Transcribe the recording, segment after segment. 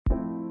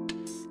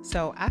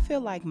So I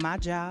feel like my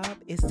job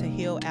is to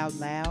heal out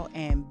loud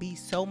and be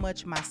so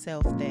much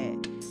myself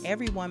that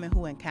every woman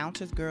who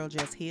encounters Girl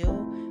Just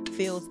Heal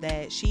feels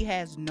that she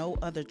has no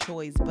other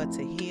choice but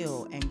to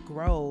heal and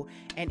grow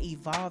and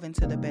evolve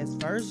into the best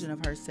version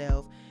of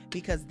herself,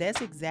 because that's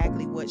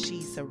exactly what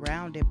she's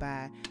surrounded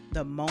by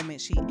the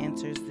moment she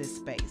enters this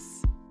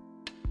space.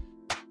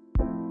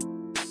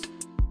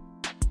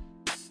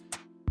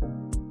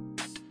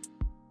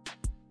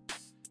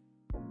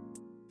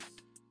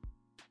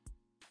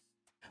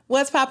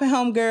 What's poppin',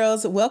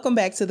 homegirls? Welcome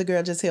back to the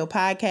Girl Just Heal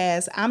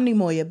podcast. I'm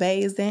Nemoya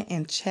Bazin,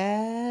 and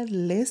Chad,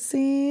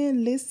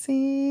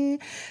 listen.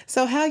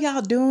 So how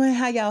y'all doing?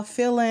 How y'all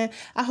feeling?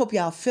 I hope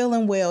y'all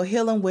feeling well,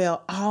 healing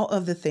well, all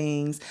of the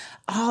things,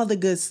 all the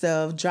good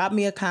stuff. Drop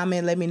me a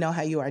comment. Let me know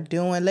how you are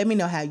doing. Let me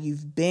know how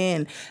you've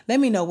been. Let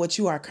me know what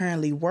you are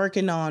currently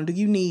working on. Do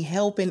you need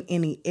help in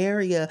any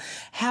area?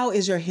 How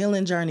is your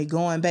healing journey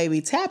going,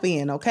 baby? Tap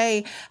in,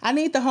 okay? I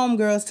need the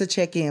homegirls to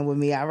check in with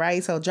me, all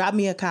right? So drop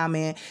me a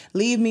comment.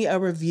 Leave me a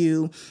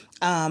review.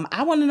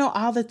 I want to know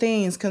all the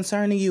things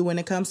concerning you when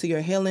it comes to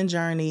your healing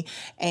journey.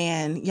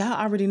 And y'all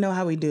already know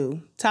how we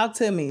do. Talk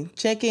to me.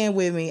 Check in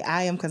with me.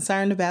 I am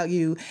concerned about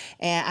you.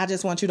 And I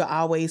just want you to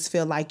always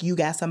feel like you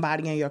got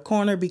somebody in your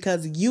corner,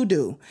 because you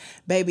do.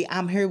 Baby,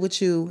 I'm here with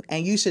you.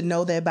 And you should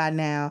know that by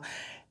now.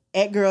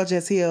 At Girl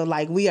Just Heal,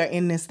 like, we are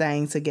in this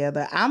thing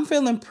together. I'm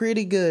feeling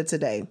pretty good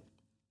today.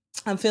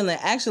 Today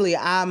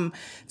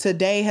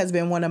has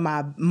been one of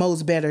my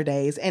most better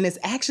days, and it's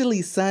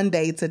actually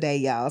Sunday today,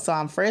 y'all. So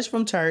I'm fresh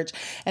from church,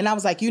 and I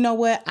was like, you know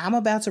what? I'm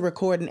about to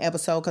record an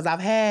episode because I've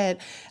had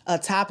a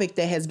topic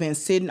that has been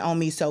sitting on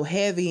me so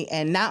heavy,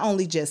 and not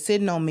only just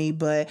sitting on me,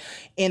 but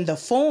in the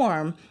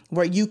form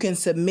where you can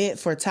submit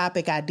for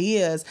topic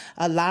ideas.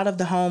 A lot of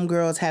the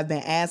homegirls have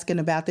been asking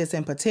about this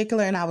in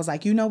particular, and I was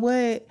like, you know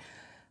what?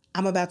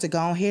 I'm about to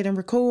go ahead and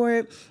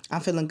record. I'm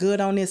feeling good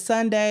on this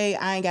Sunday.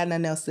 I ain't got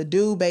nothing else to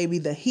do, baby.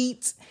 The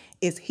heat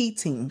is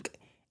heating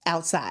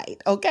outside.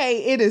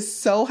 Okay, it is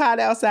so hot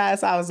outside.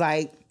 So I was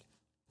like,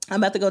 I'm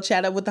about to go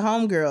chat up with the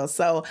homegirls.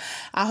 So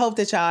I hope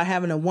that y'all are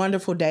having a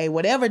wonderful day,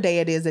 whatever day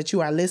it is that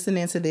you are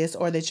listening to this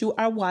or that you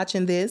are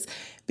watching this,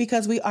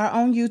 because we are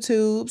on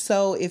YouTube.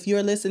 So if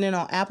you're listening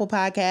on Apple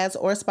Podcasts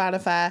or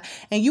Spotify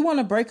and you want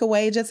to break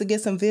away just to get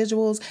some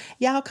visuals,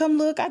 y'all come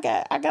look. I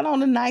got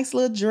on a nice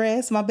little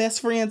dress. My best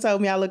friend told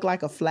me I look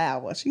like a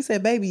flower. She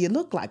said, baby, you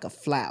look like a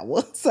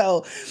flower.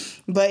 So,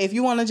 but if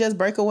you want to just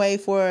break away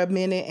for a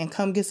minute and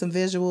come get some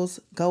visuals,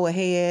 go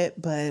ahead.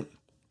 But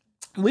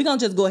we're going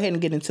to just go ahead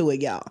and get into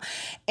it, y'all.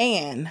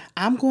 And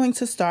I'm going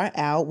to start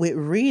out with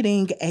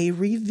reading a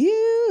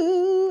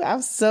review.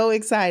 I'm so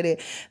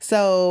excited.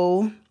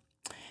 So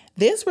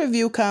this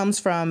review comes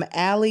from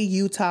Allie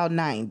Utah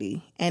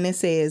 90, and it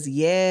says,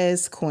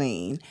 yes,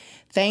 queen.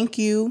 Thank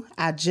you.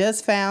 I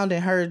just found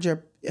and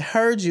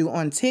heard you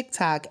on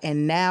TikTok,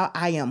 and now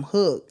I am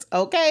hooked.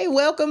 Okay,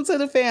 welcome to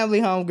the family,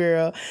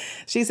 homegirl.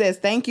 She says,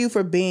 thank you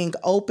for being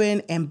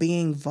open and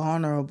being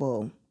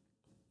vulnerable.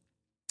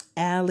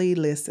 Allie,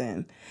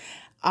 listen,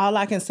 all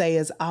I can say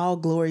is all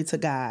glory to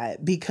God,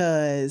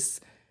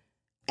 because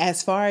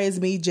as far as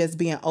me just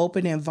being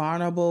open and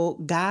vulnerable,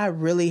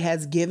 God really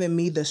has given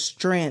me the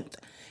strength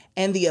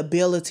and the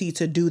ability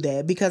to do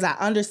that, because I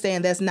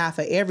understand that's not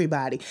for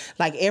everybody.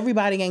 Like,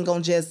 everybody ain't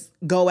gonna just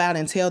go out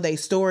and tell their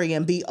story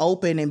and be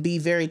open and be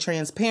very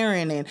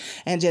transparent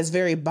and just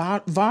very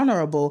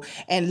vulnerable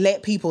and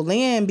let people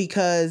in,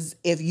 because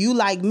if you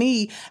like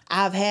me,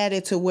 I've had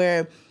it to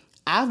where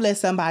I've let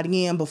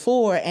somebody in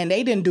before and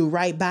they didn't do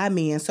right by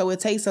me. And so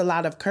it takes a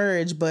lot of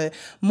courage, but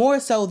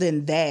more so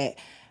than that,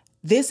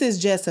 this is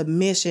just a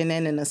mission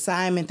and an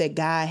assignment that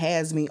God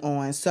has me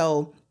on.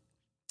 So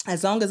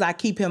as long as I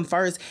keep him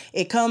first,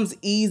 it comes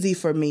easy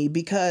for me,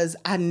 because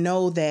I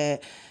know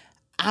that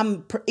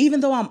even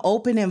though I'm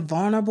open and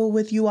vulnerable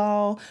with you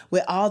all,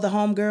 with all the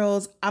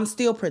homegirls, I'm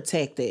still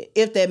protected,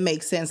 if that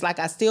makes sense. Like,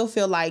 I still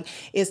feel like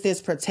it's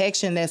this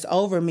protection that's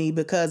over me,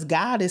 because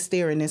God is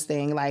steering this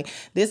thing. Like,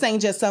 this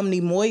ain't just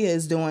something Nemoya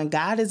is doing.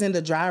 God is in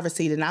the driver's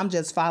seat and I'm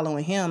just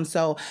following him.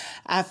 So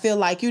I feel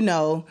like,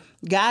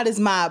 God is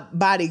my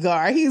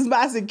bodyguard. He's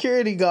my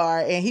security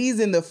guard, and he's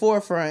in the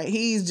forefront.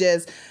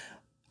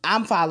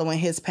 I'm following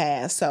his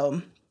path.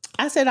 So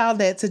I said all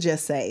that to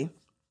just say,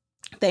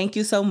 thank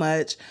you so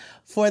much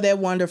for that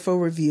wonderful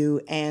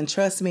review. And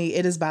trust me,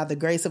 it is by the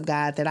grace of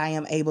God that I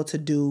am able to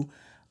do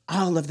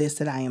all of this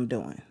that I am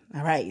doing.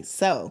 All right.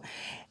 So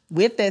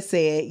with that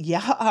said,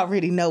 y'all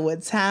already know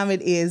what time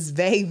it is,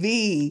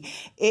 baby.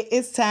 It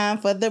is time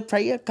for the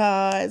prayer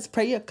cards.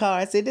 Prayer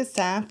cards. It is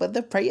time for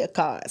the prayer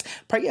cards.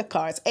 Prayer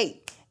cards.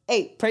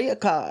 8. Prayer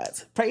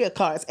cards. Prayer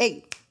cards.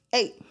 8.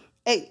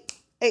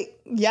 Hey,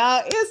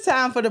 y'all, it's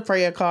time for the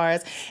prayer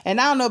cards.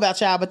 And I don't know about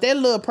y'all, but that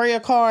little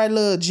prayer card,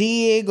 little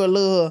jig or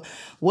little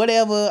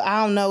whatever,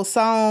 I don't know,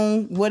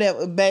 song,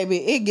 whatever, baby,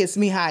 it gets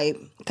me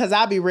hyped, because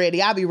I'll be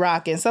ready. I'll be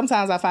rocking.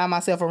 Sometimes I find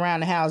myself around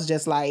the house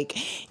just like,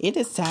 it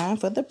is time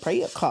for the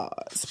prayer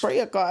cards.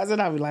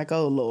 And I'll be like,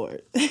 oh,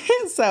 Lord.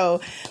 So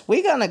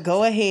we're going to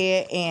go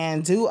ahead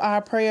and do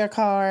our prayer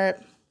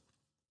card.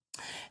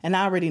 And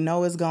I already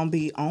know it's going to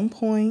be on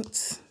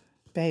point.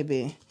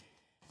 Baby,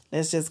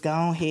 let's just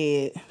go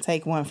ahead,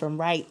 take one from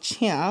right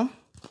here.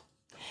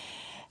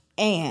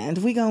 And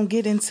we're going to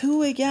get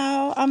into it,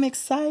 y'all. I'm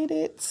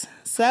excited.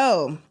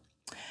 So,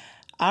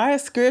 our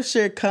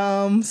scripture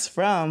comes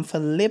from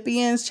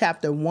Philippians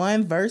chapter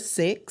 1, verse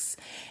 6.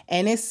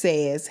 And it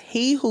says,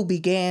 "He who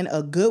began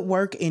a good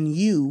work in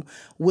you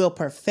will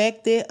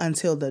perfect it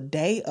until the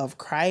day of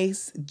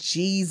Christ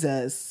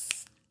Jesus."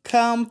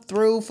 Come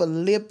through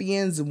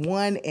Philippians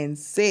 1 and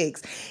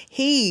 6.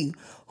 He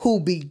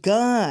who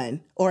began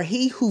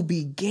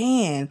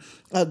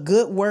a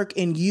good work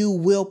in you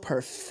will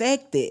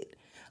perfect it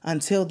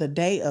until the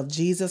day of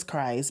Jesus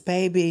Christ.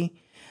 Baby,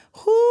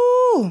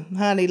 whoo,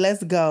 honey,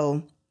 let's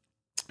go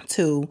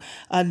to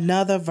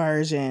another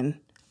version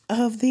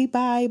of the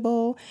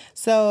Bible.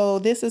 So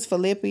this is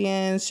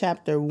Philippians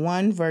chapter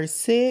 1, verse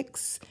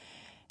 6.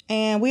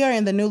 And we are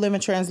in the New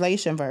Living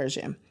Translation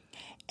version.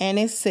 And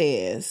it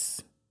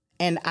says,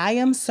 "And I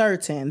am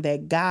certain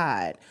that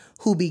God,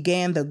 who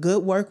began the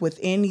good work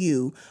within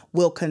you,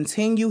 will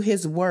continue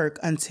his work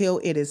until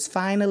it is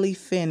finally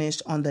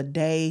finished on the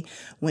day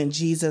when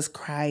Jesus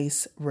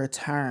Christ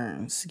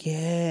returns."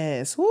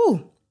 Yes.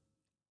 Woo.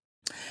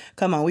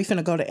 Come on, we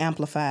finna go to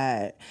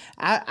Amplified.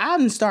 I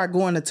didn't start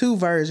going to 2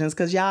 versions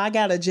because y'all,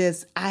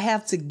 I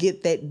have to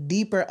get that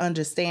deeper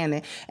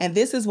understanding. And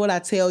this is what I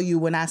tell you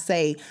when I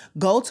say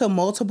go to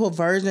multiple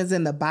versions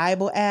in the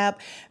Bible app,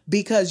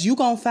 because you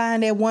gonna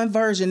find that one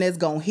version that's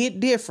gonna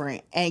hit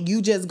different and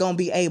you just gonna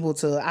be able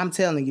to, I'm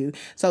telling you.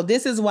 So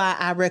this is why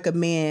I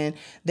recommend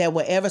that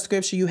whatever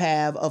scripture you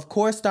have, of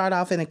course, start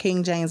off in the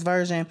King James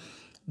Version,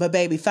 but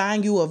baby,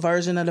 find you a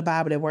version of the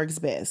Bible that works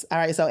best. All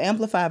right, so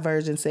Amplified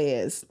version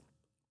says,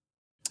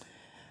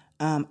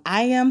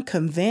 "I am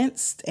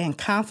convinced and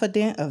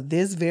confident of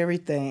this very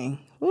thing."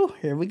 Ooh,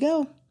 here we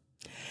go.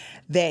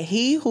 "That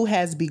he who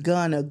has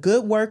begun a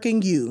good work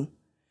in you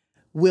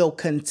will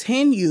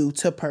continue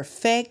to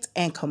perfect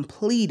and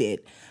complete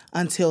it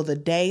until the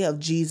day of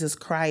Jesus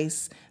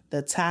Christ,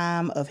 the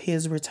time of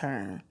his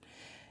return."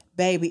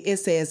 Baby, it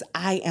says,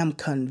 I am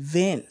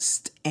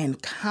convinced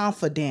and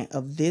confident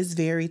of this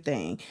very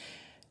thing.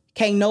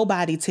 Can't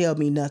nobody tell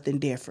me nothing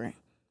different,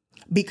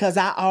 because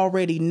I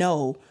already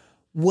know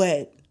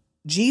what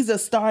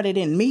Jesus started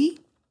in me.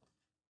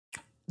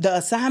 The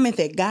assignment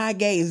that God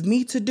gave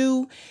me to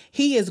do,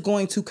 he is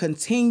going to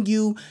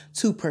continue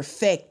to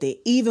perfect it.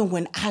 Even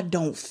when I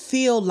don't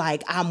feel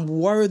like I'm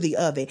worthy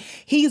of it,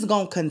 he's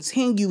going to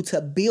continue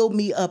to build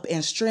me up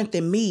and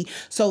strengthen me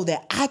so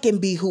that I can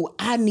be who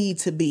I need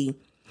to be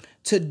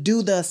to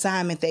do the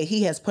assignment that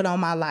he has put on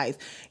my life.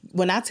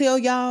 When I tell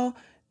y'all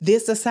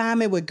this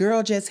assignment with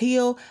Girl Just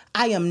Heal,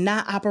 I am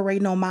not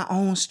operating on my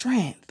own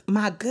strength.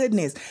 My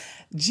goodness.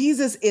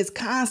 Jesus is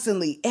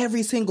constantly,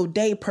 every single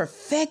day,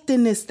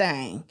 perfecting this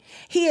thing.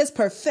 He is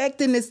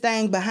perfecting this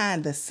thing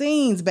behind the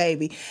scenes,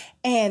 baby.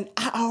 And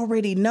I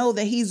already know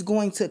that he's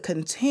going to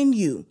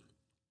continue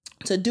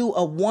to do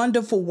a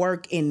wonderful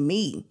work in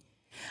me,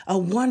 a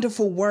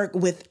wonderful work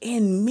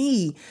within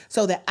me,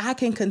 so that I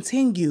can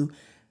continue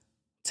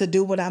to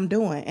do what I'm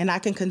doing. And I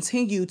can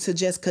continue to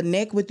just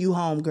connect with you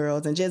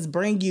homegirls and just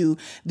bring you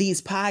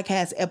these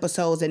podcast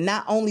episodes. And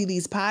not only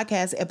these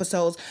podcast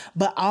episodes,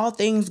 but all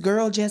things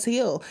Girl Just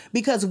Heal.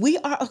 Because we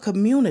are a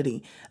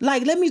community.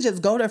 Like, let me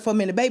just go there for a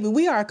minute, baby.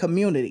 We are a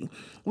community.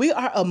 We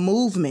are a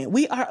movement.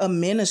 We are a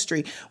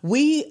ministry.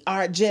 We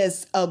are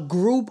just a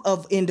group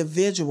of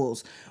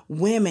individuals,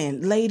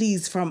 women,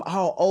 ladies from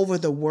all over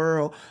the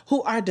world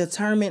who are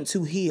determined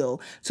to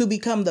heal, to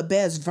become the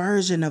best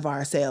version of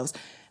ourselves.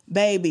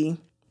 Baby,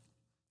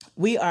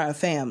 we are a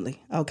family,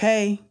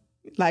 okay?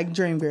 Like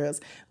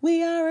Dreamgirls.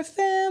 We are a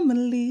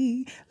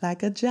family,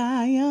 like a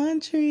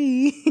giant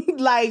tree.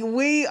 Like,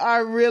 we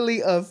are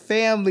really a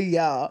family,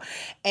 y'all.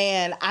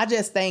 And I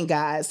just thank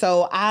God.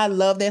 So I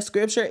love that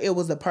scripture. It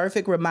was a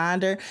perfect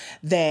reminder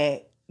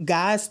that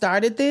God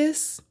started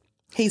this.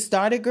 He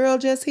started Girl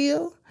Just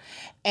Heal.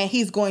 And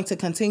he's going to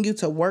continue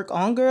to work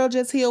on Girl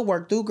Just Heal,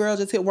 work through Girl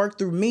Just Heal, work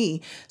through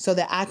me, so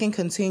that I can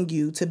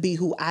continue to be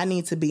who I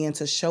need to be and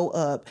to show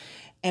up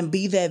and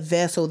be that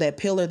vessel, that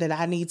pillar that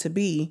I need to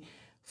be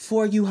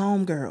for you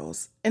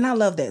homegirls. And I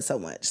love that so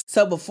much.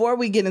 So before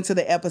we get into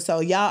the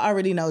episode, y'all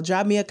already know,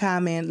 drop me a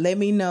comment. Let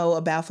me know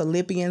about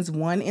Philippians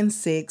 1 and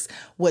 6,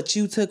 what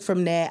you took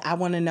from that. I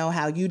want to know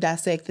how you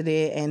dissected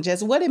it and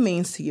just what it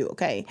means to you,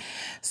 okay?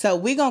 So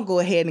we're going to go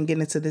ahead and get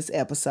into this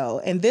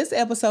episode. And this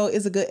episode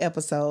is a good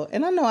episode.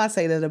 And I know I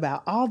say that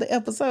about all the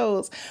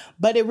episodes,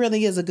 but it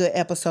really is a good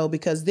episode,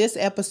 because this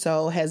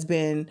episode has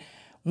been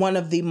one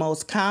of the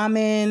most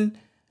common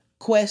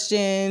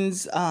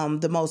questions,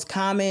 the most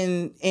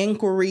common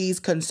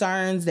inquiries,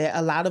 concerns that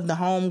a lot of the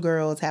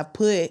homegirls have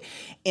put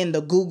in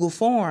the Google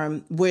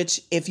form, which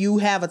if you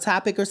have a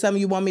topic or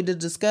something you want me to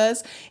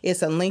discuss,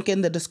 it's a link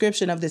in the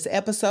description of this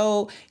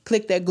episode.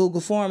 Click that Google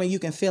form and you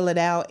can fill it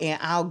out, and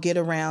I'll get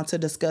around to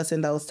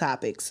discussing those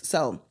topics.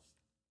 So,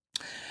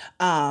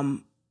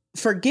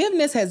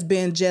 forgiveness has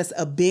been just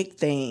a big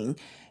thing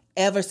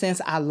ever since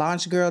I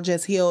launched Girl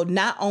Just Healed,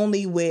 not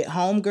only with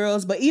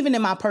homegirls, but even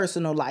in my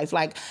personal life.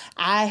 Like,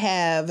 I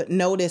have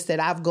noticed that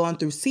I've gone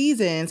through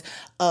seasons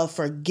of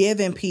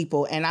forgiving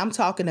people. And I'm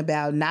talking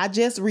about not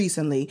just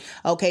recently.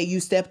 Okay, you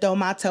stepped on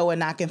my toe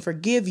and I can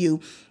forgive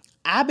you.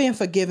 I've been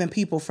forgiving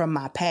people from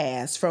my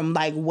past, from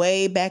like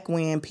way back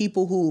when,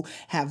 people who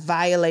have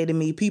violated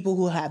me, people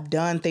who have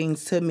done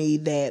things to me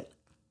that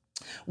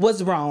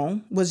was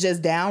wrong, was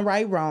just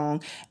downright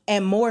wrong.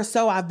 And more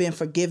so, I've been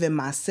forgiving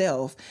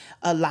myself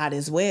a lot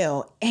as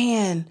well.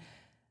 And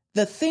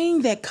the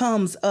thing that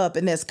comes up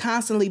and that's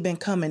constantly been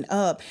coming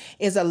up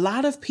is a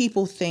lot of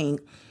people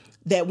think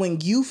that when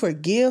you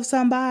forgive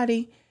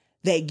somebody,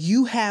 that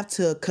you have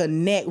to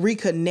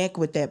reconnect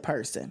with that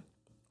person.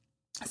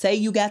 Say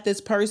you got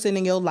this person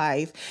in your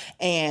life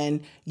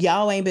and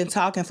y'all ain't been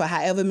talking for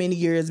however many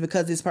years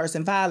because this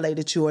person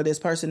violated you or this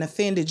person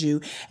offended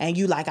you. And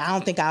you like, I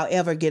don't think I'll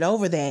ever get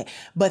over that.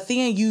 But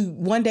then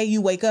one day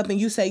you wake up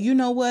and you say, you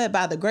know what?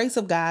 By the grace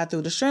of God,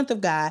 through the strength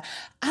of God,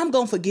 I'm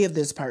going to forgive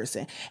this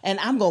person and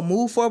I'm going to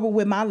move forward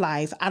with my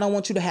life. I don't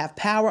want you to have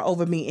power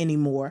over me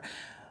anymore.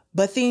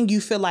 But then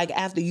you feel like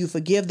after you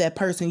forgive that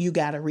person, you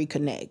got to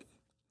reconnect.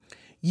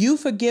 You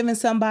forgiving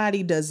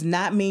somebody does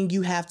not mean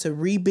you have to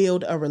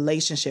rebuild a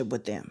relationship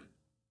with them.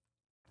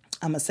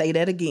 I'm going to say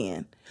that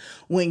again.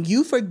 When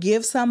you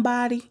forgive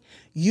somebody,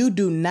 you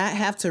do not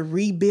have to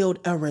rebuild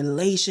a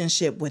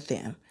relationship with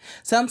them.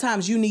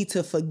 Sometimes you need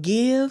to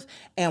forgive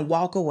and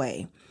walk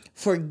away.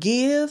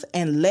 Forgive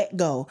and let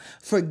go.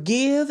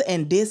 Forgive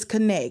and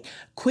disconnect.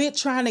 Quit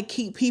trying to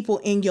keep people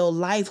in your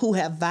life who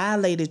have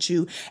violated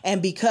you.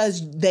 And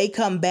because they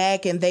come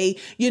back and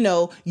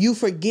you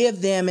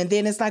forgive them. And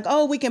then it's like,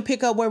 oh, we can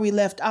pick up where we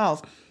left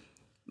off.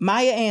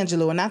 Maya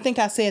Angelou, and I think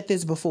I said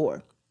this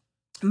before.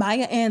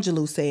 Maya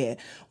Angelou said,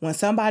 when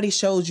somebody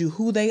shows you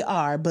who they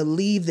are,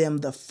 believe them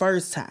the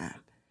first time.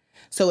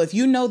 So if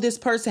you know this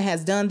person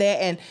has done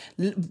that, and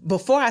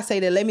before I say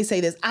that, let me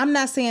say this. I'm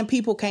not saying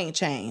people can't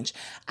change.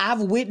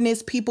 I've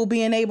witnessed people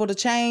being able to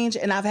change,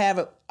 and I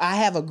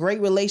have a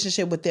great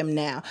relationship with them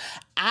now.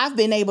 I've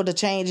been able to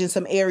change in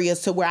some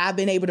areas to where I've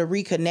been able to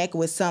reconnect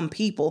with some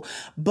people.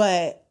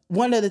 But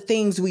one of the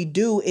things we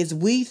do is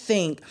we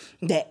think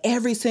that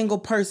every single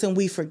person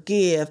we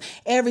forgive,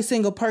 every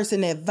single person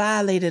that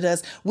violated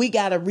us, we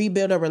got to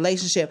rebuild a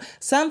relationship.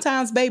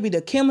 Sometimes, baby,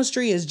 the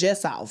chemistry is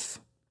just off.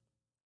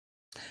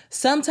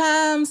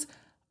 Sometimes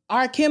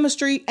our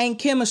chemistry ain't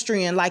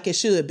chemistrying like it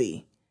should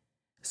be.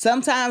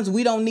 Sometimes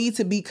we don't need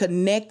to be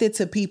connected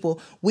to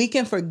people. We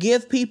can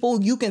forgive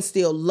people. You can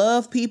still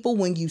love people.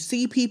 When you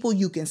see people,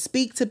 you can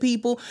speak to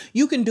people.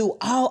 You can do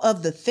all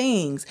of the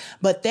things.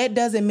 But that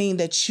doesn't mean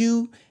that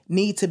you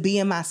need to be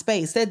in my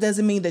space. That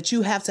doesn't mean that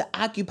you have to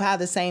occupy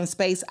the same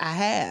space I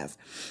have.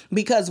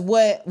 Because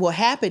what will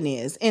happen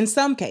is, in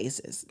some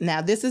cases,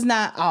 now this is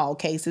not all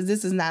cases.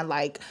 This is not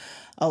like,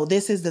 oh,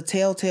 this is the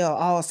telltale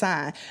all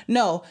sign.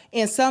 No,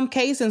 in some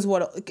cases,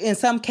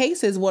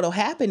 what'll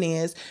happen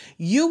is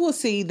you will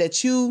see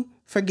that you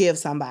forgive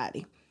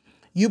somebody.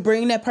 You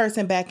bring that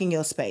person back in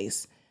your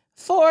space.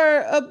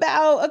 For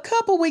about a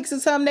couple weeks or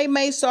something, they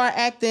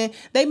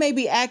may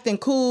be acting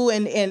cool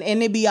and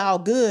it be all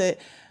good.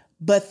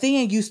 But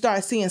then you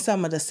start seeing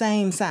some of the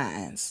same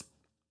signs.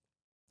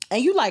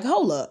 And you like,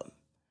 hold up.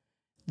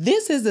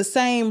 This is the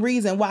same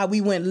reason why we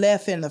went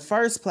left in the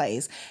first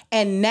place.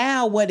 And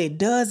now what it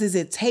does is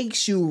it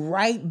takes you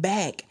right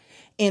back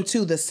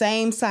into the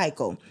same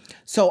cycle.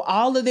 So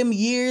all of them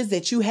years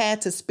that you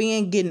had to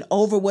spend getting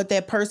over what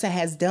that person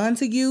has done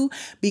to you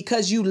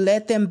because you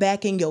let them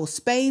back in your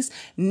space,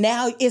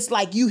 now it's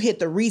like you hit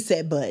the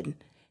reset button.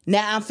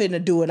 Now I'm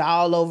finna do it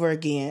all over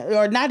again.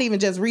 Or not even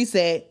just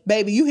reset,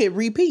 baby, you hit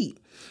repeat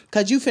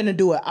because you finna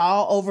do it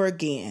all over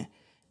again.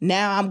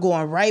 Now I'm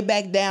going right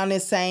back down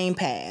this same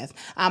path.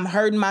 I'm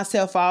hurting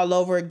myself all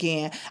over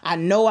again. I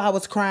know I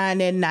was crying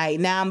that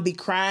night. Now I'm be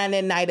crying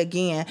at night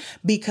again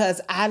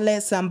because I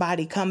let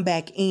somebody come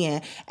back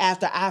in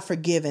after I've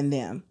forgiven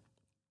them.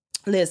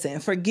 Listen,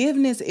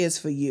 forgiveness is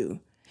for you.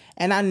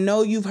 And I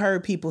know you've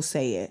heard people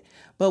say it,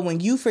 but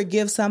when you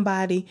forgive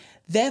somebody,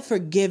 that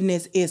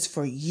forgiveness is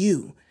for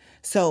you.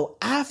 So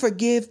I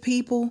forgive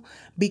people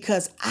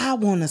because I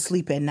want to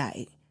sleep at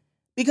night.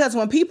 Because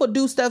when people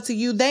do stuff to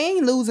you, they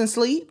ain't losing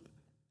sleep.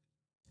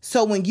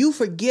 So when you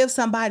forgive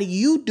somebody,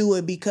 you do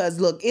it because,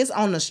 look, it's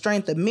on the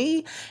strength of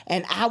me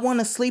and I want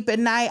to sleep at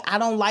night. I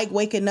don't like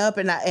waking up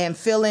and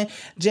feeling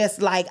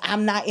just like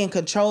I'm not in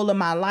control of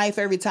my life.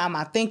 Every time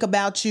I think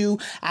about you,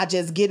 I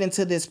just get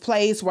into this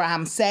place where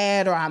I'm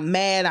sad or I'm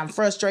mad, I'm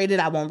frustrated,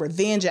 I want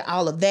revenge and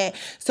all of that.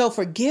 So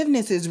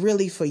forgiveness is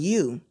really for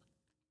you.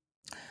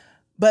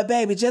 But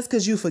baby, just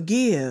because you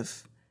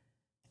forgive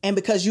and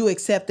because you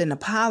accept an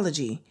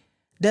apology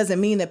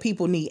doesn't mean that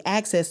people need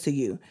access to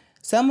you.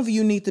 Some of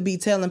you need to be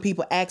telling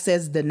people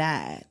access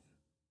denied.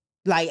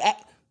 Like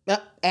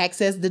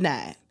access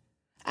denied.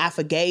 I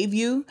forgave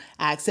you.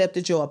 I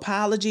accepted your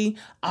apology.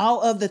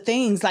 All of the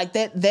things like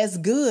that, that's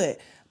good.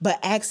 But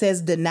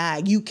access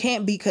denied. You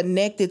can't be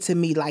connected to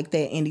me like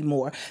that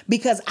anymore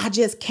because I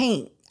just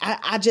can't.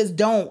 I just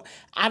don't,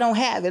 I don't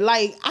have it.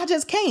 Like, I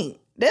just can't.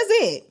 That's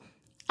it.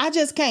 I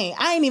just can't.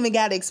 I ain't even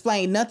got to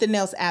explain nothing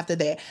else after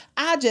that.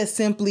 I just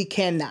simply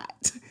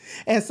cannot.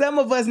 And some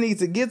of us need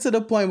to get to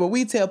the point where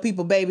we tell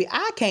people, baby,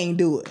 I can't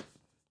do it.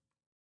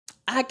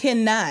 I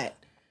cannot.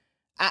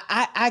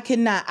 I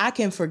cannot. I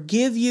can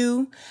forgive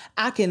you.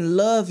 I can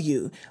love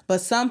you.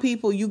 But some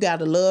people you got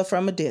to love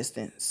from a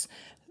distance.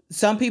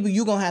 Some people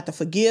you're going to have to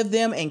forgive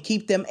them and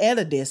keep them at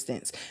a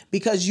distance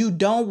because you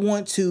don't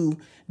want to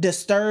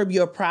disturb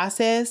your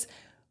process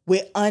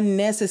with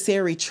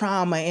unnecessary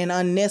trauma and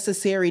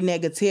unnecessary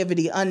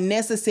negativity,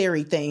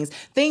 unnecessary things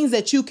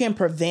that you can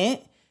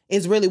prevent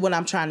is really what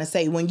I'm trying to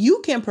say. When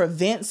you can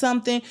prevent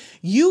something,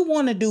 you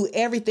want to do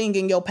everything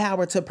in your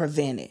power to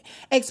prevent it,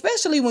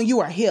 especially when you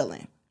are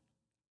healing.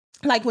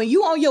 Like when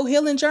you on your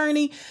healing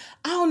journey,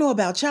 I don't know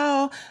about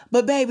y'all,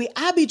 but baby,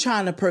 I be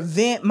trying to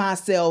prevent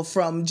myself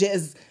from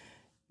just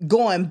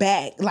going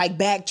back, like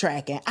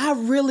backtracking. I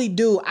really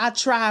do. I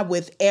try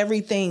with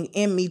everything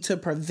in me to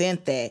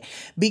prevent that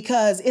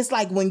because it's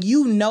like when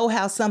you know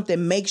how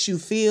something makes you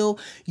feel,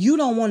 you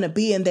don't want to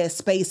be in that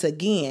space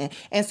again.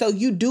 And so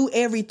you do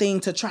everything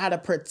to try to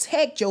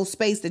protect your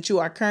space that you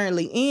are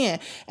currently in.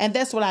 And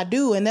that's what I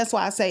do. And that's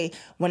why I say,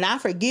 when I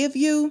forgive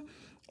you,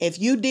 if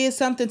you did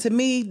something to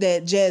me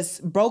that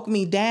just broke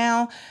me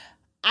down,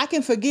 I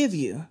can forgive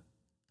you,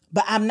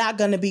 but I'm not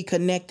going to be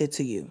connected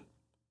to you.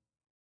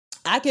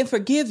 I can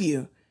forgive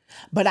you,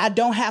 but I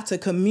don't have to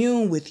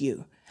commune with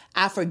you.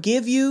 I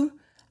forgive you.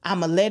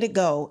 I'm going to let it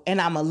go and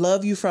I'm going to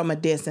love you from a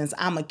distance.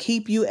 I'm going to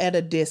keep you at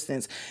a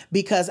distance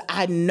because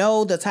I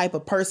know the type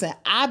of person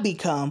I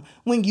become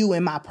when you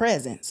in my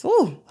presence.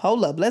 Ooh,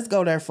 hold up. Let's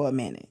go there for a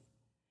minute.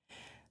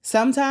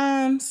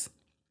 Sometimes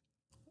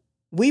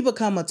we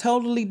become a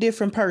totally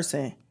different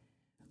person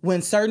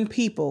when certain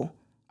people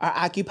are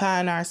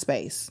occupying our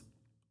space.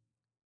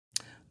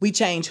 We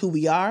change who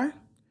we are.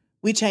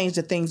 We change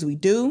the things we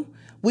do.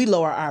 We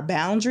lower our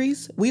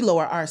boundaries. We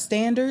lower our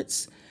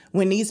standards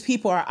when these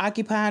people are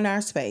occupying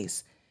our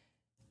space.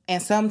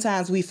 And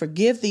sometimes we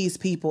forgive these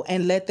people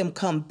and let them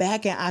come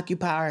back and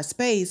occupy our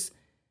space.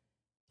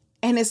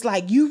 And it's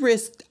like you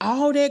risked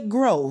all that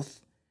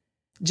growth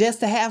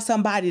just to have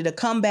somebody to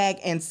come back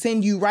and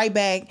send you right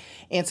back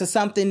into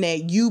something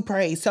that you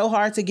prayed so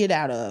hard to get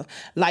out of.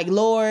 Like,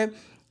 Lord,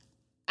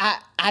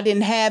 I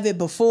didn't have it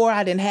before.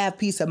 I didn't have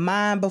peace of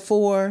mind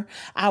before.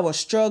 I was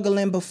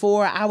struggling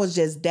before. I was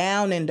just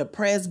down and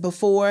depressed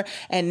before.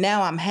 And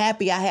now I'm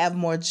happy. I have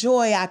more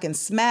joy. I can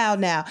smile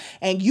now.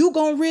 And you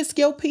gonna risk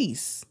your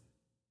peace.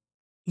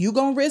 You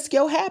gonna risk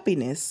your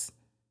happiness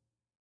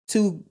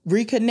to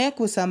reconnect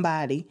with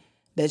somebody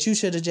that you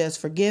should have just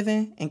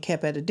forgiven and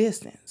kept at a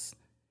distance.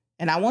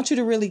 And I want you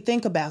to really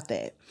think about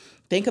that.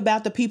 Think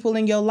about the people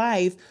in your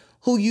life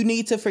who you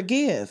need to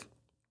forgive.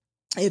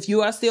 If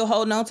you are still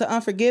holding on to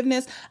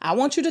unforgiveness, I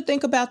want you to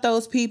think about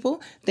those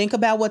people. Think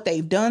about what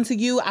they've done to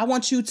you. I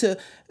want you to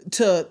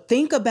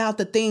think about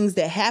the things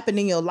that happen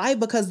in your life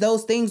because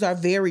those things are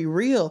very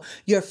real.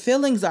 Your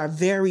feelings are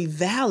very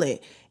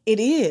valid.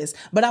 It is.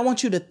 But I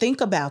want you to think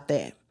about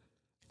that.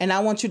 And I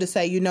want you to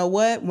say, you know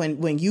what?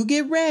 When you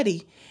get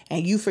ready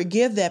and you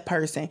forgive that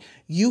person,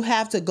 you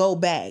have to go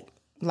back.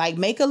 Like,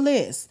 make a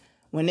list.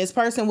 When this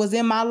person was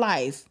in my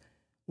life,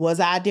 was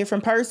I a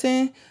different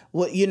person?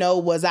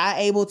 Was I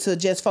able to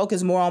just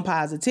focus more on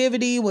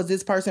positivity? Was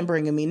this person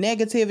bringing me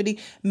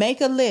negativity?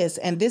 Make a list.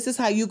 And this is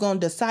how you're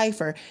going to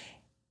decipher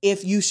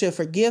if you should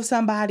forgive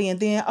somebody and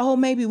then,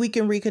 maybe we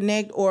can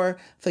reconnect, or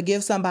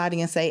forgive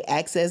somebody and say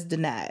access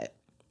denied.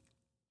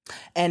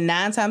 And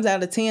 9 times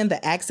out of 10,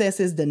 the access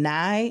is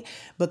denied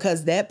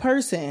because that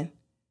person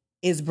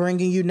is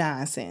bringing you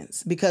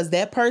nonsense, because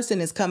that person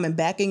is coming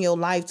back in your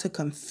life to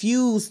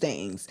confuse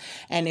things.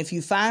 And if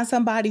you find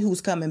somebody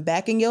who's coming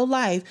back in your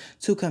life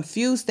to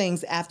confuse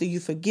things after you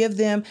forgive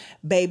them,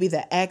 baby,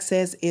 the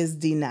access is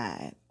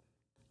denied.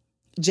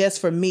 Just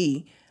for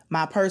me,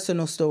 my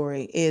personal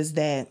story is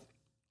that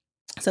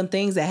some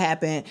things that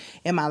happened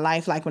in my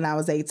life, like when I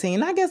was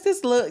 18, I guess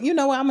I'm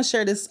gonna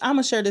share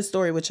this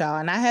story with y'all.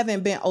 And I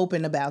haven't been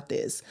open about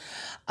this.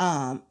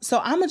 So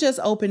I'm gonna just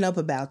open up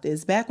about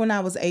this. Back when I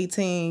was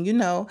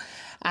 18,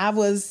 I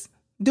was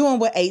doing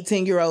what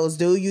 18-year-olds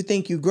do. You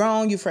think you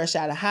grown, you fresh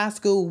out of high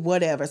school,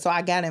 whatever. So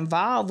I got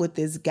involved with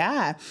this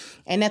guy.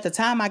 And at the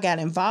time I got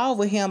involved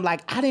with him,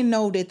 like, I didn't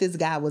know that this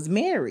guy was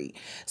married.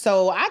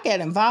 So I got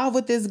involved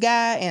with this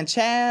guy, and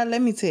child,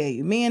 let me tell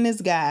you, me and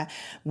this guy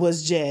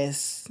was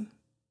just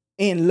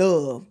in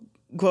love.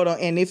 Quote on,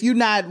 and if you're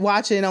not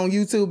watching on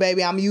YouTube,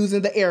 baby, I'm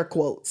using the air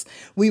quotes.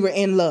 We were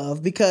in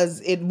love because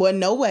it wasn't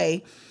no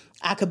way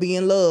I could be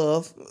in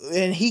love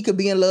and he could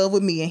be in love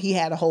with me and he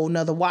had a whole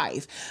nother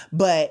wife.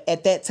 But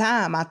at that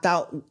time I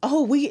thought,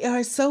 we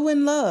are so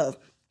in love.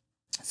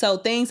 So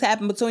things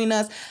happened between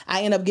us.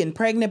 I end up getting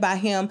pregnant by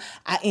him.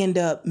 I end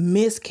up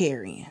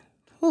miscarrying.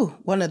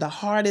 One of the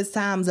hardest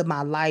times of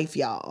my life,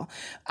 y'all.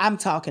 I'm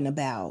talking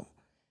about.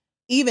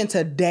 Even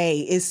today,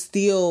 it's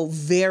still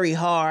very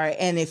hard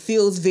and it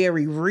feels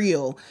very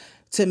real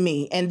to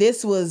me. And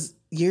this was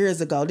years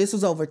ago. This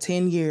was over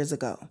 10 years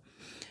ago.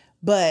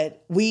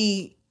 But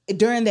we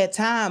during that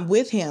time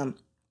with him,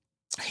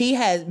 he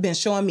had been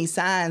showing me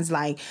signs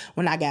like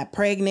when I got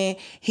pregnant,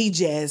 he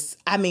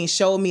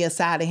showed me a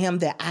side of him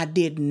that I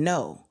didn't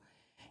know.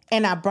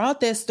 And I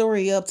brought that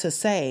story up to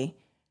say,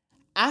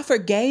 I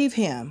forgave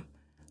him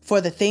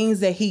for the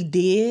things that he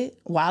did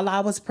while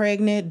I was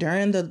pregnant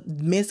during the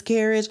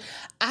miscarriage.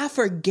 I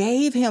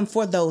forgave him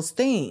for those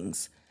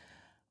things.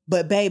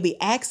 But baby,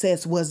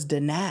 access was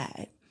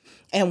denied.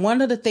 And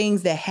one of the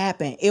things that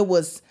happened, it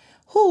was,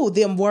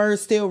 them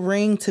words still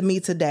ring to me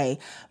today.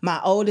 My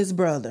oldest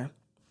brother,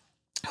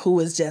 who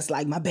is just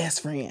like my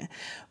best friend.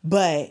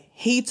 But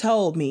he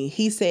told me,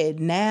 he said,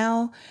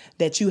 now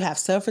that you have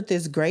suffered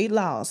this great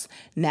loss,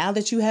 now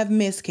that you have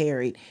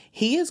miscarried,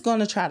 he is going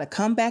to try to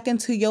come back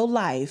into your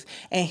life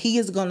and he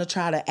is going to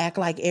try to act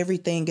like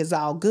everything is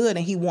all good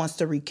and he wants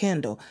to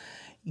rekindle.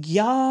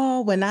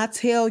 Y'all, when I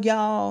tell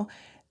y'all,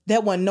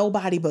 that wasn't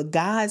nobody but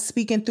God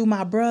speaking through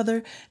my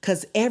brother,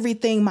 because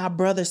everything my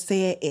brother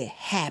said, it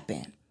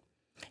happened.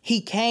 He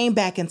came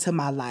back into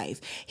my life.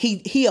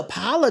 He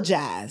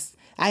apologized.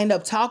 I ended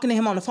up talking to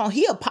him on the phone.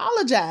 He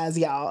apologized,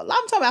 y'all.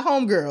 I'm talking about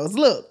homegirls.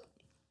 Look,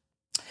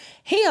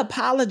 he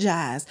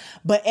apologized.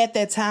 But at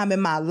that time in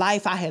my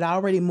life, I had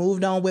already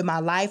moved on with my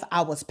life.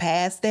 I was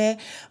past that.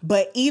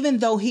 But even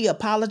though he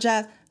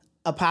apologized,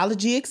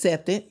 apology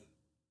accepted.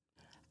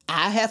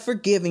 I have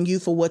forgiven you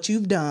for what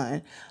you've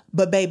done.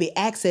 But baby,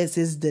 access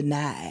is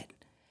denied.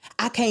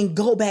 I can't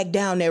go back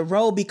down that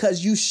road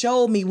because you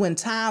showed me when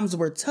times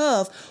were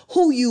tough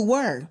who you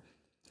were.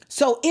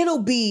 So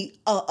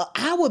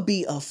I would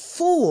be a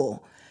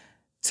fool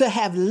to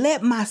have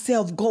let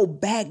myself go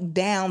back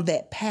down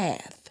that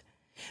path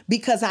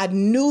because I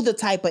knew the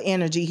type of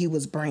energy he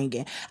was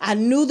bringing. I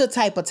knew the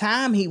type of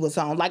time he was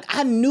on. Like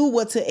I knew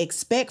what to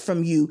expect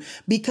from you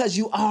because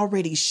you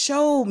already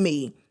showed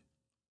me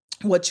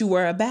what you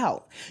were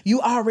about.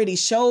 You already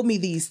showed me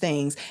these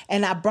things.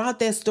 And I brought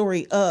that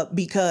story up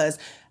because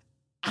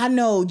I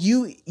know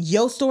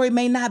your story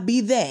may not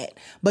be that,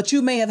 but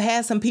you may have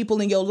had some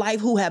people in your life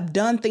who have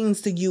done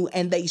things to you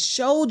and they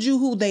showed you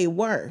who they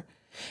were.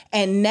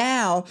 And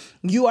now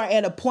you are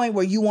at a point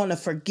where you want to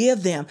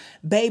forgive them.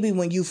 Baby,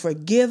 when you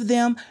forgive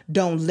them,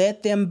 don't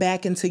let them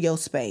back into your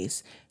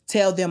space.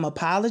 Tell them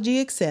apology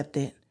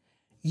accepted.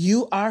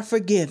 You are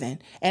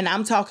forgiven. And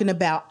I'm talking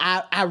about,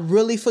 I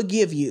really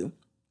forgive you.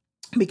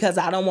 Because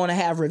I don't want to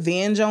have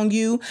revenge on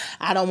you.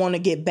 I don't want to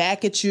get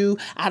back at you.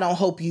 I don't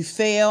hope you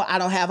fail. I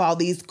don't have all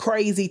these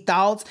crazy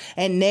thoughts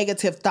and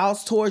negative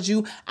thoughts towards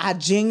you. I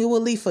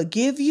genuinely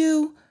forgive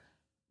you.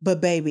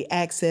 But baby,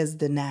 access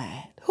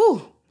denied.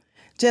 Whew.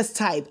 Just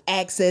type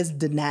access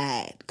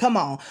denied. Come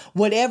on.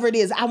 Whatever it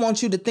is, I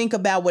want you to think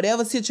about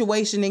whatever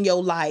situation in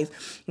your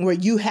life where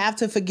you have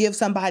to forgive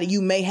somebody.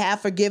 You may have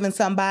forgiven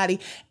somebody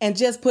and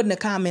just put in the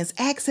comments,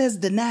 access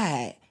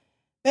denied.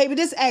 Baby,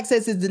 this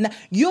access is denied.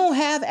 You don't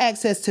have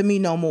access to me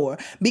no more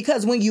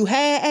because when you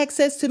had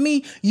access to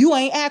me, you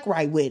ain't act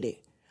right with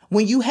it.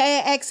 When you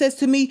had access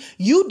to me,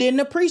 you didn't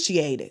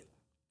appreciate it.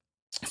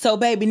 So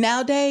baby,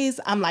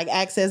 nowadays I'm like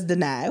access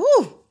denied.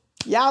 Woo.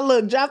 Y'all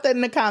look, drop that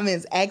in the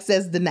comments.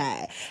 Access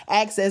denied.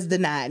 Access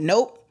denied.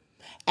 Nope.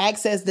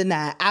 Access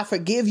denied. I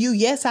forgive you.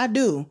 Yes, I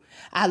do.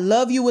 I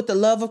love you with the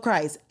love of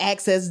Christ.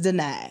 Access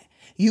denied.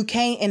 You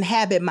can't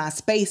inhabit my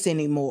space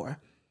anymore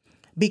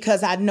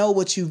because I know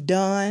what you've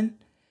done.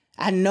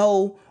 I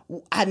know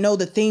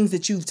the things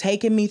that you've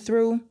taken me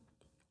through,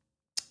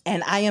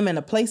 and I am in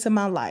a place in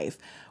my life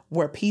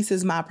where peace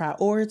is my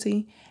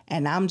priority.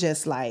 And I'm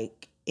just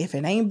like, if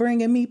it ain't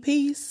bringing me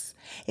peace,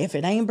 if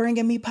it ain't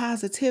bringing me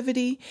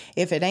positivity,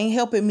 if it ain't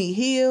helping me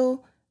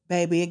heal,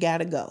 baby, it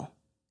gotta go.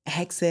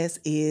 Access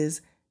is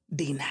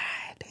denied.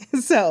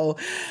 So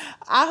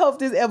I hope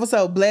this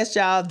episode blessed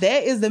y'all.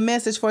 That is the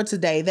message for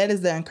today. That is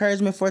the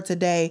encouragement for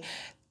today.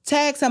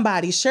 Tag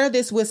somebody, share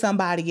this with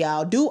somebody,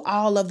 y'all. Do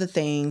all of the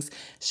things.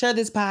 Share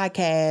this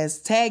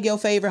podcast. Tag your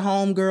favorite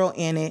homegirl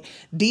in it.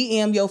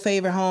 DM your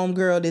favorite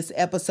homegirl this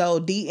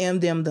episode. DM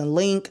them the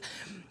link.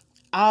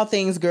 All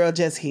things Girl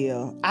Just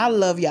Heal. I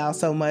love y'all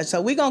so much.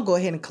 So we're going to go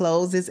ahead and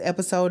close this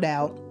episode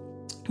out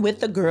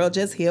with the Girl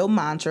Just Heal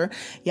mantra.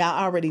 Y'all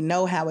already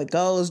know how it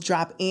goes.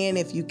 Drop in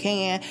if you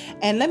can.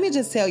 And let me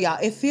just tell y'all,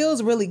 it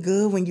feels really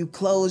good when you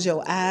close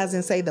your eyes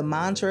and say the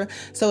mantra.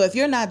 So if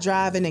you're not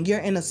driving and you're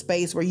in a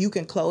space where you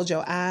can close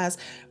your eyes,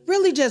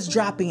 really just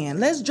drop in.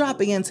 Let's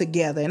drop in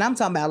together. And I'm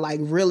talking about like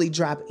really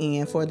drop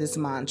in for this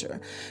mantra.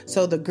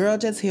 So the Girl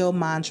Just Heal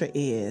mantra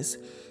is,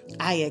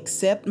 I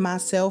accept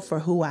myself for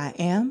who I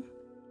am.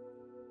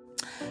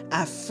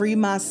 I free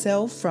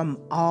myself from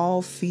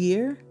all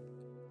fear.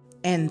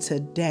 And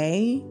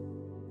today,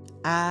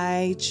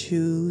 I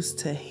choose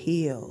to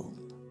heal.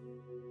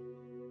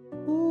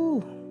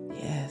 Ooh,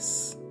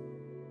 yes.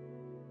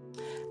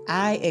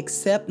 I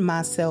accept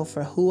myself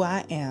for who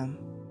I am.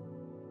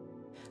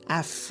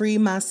 I free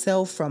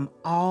myself from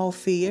all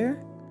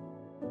fear.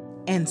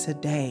 And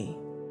today,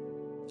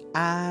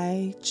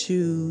 I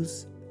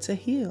choose to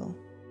heal.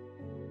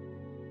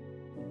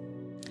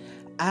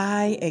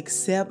 I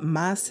accept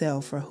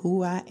myself for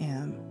who I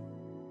am.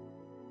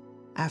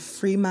 I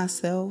free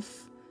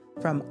myself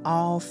from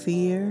all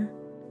fear.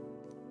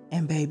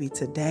 And baby,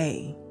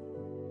 today,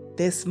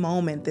 this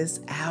moment,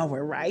 this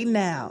hour, right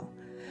now,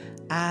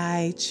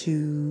 I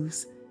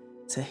choose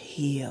to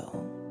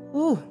heal.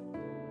 Ooh.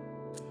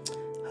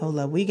 Hold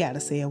up, we got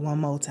to say it one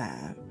more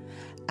time.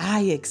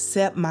 I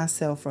accept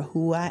myself for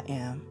who I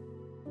am.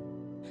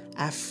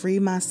 I free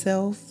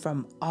myself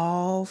from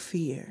all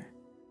fear.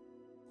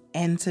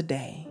 And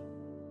today,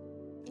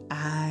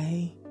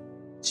 I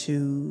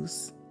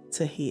choose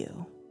to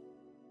heal.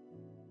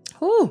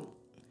 Whew.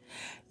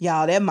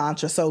 Y'all, that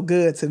mantra so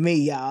good to me,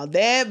 y'all.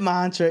 That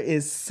mantra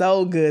is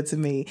so good to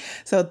me.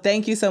 So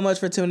thank you so much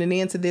for tuning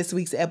in to this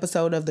week's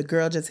episode of the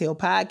Girl Just Heal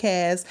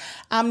podcast.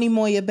 I'm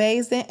Nemoya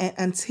Bazin, and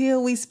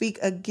until we speak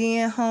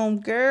again,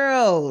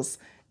 homegirls,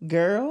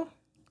 girl,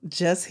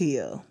 just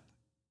heal.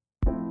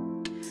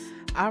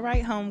 All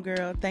right,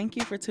 homegirl, thank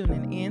you for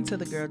tuning in to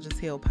the Girl Just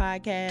Heal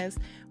podcast.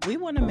 We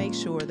want to make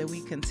sure that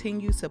we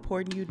continue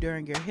supporting you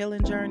during your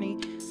healing journey,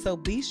 so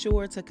be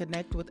sure to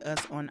connect with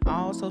us on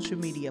all social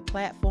media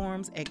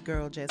platforms at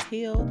Girl Just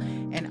Heal,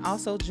 and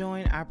also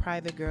join our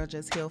private Girl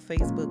Just Heal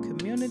Facebook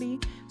community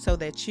so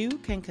that you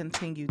can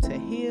continue to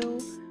heal,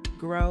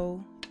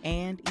 grow,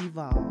 and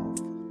evolve.